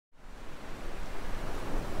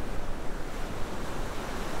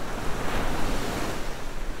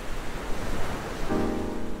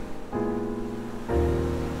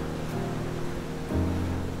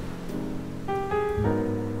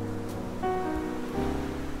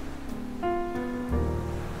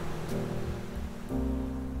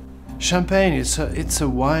Champagne, it's a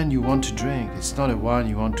wine you want to drink. It's not a wine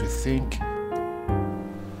you want to think.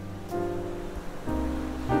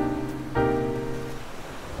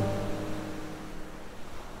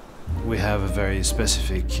 We have a very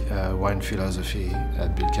specific wine philosophy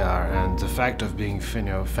at Billecart, and the fact of being,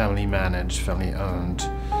 family managed, family owned,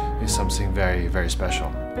 is something very, very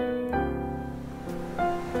special.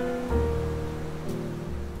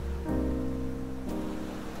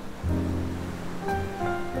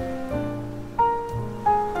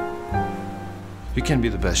 You can be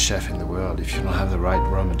the best chef in the world. If you don't have the right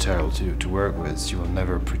raw material to work with, you will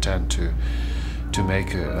never pretend to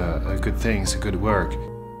make a good things, a good work.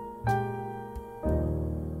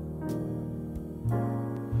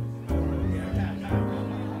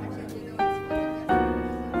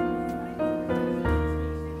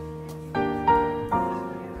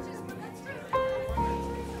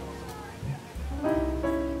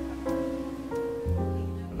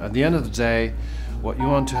 At the end of the day, what you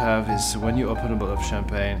want to have is, when you open a bottle of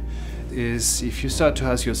champagne, is if you start to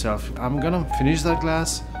ask yourself, I'm gonna finish that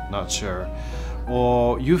glass? Not sure.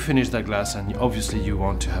 Or you finish that glass and obviously you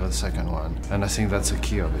want to have a second one. And I think that's the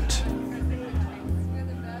key of it.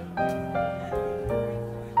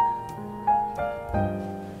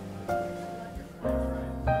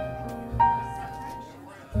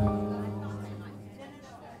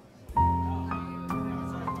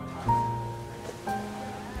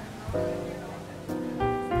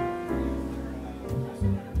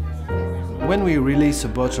 When we release a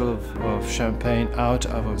bottle of champagne out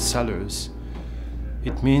of our cellars,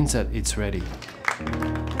 it means that it's ready.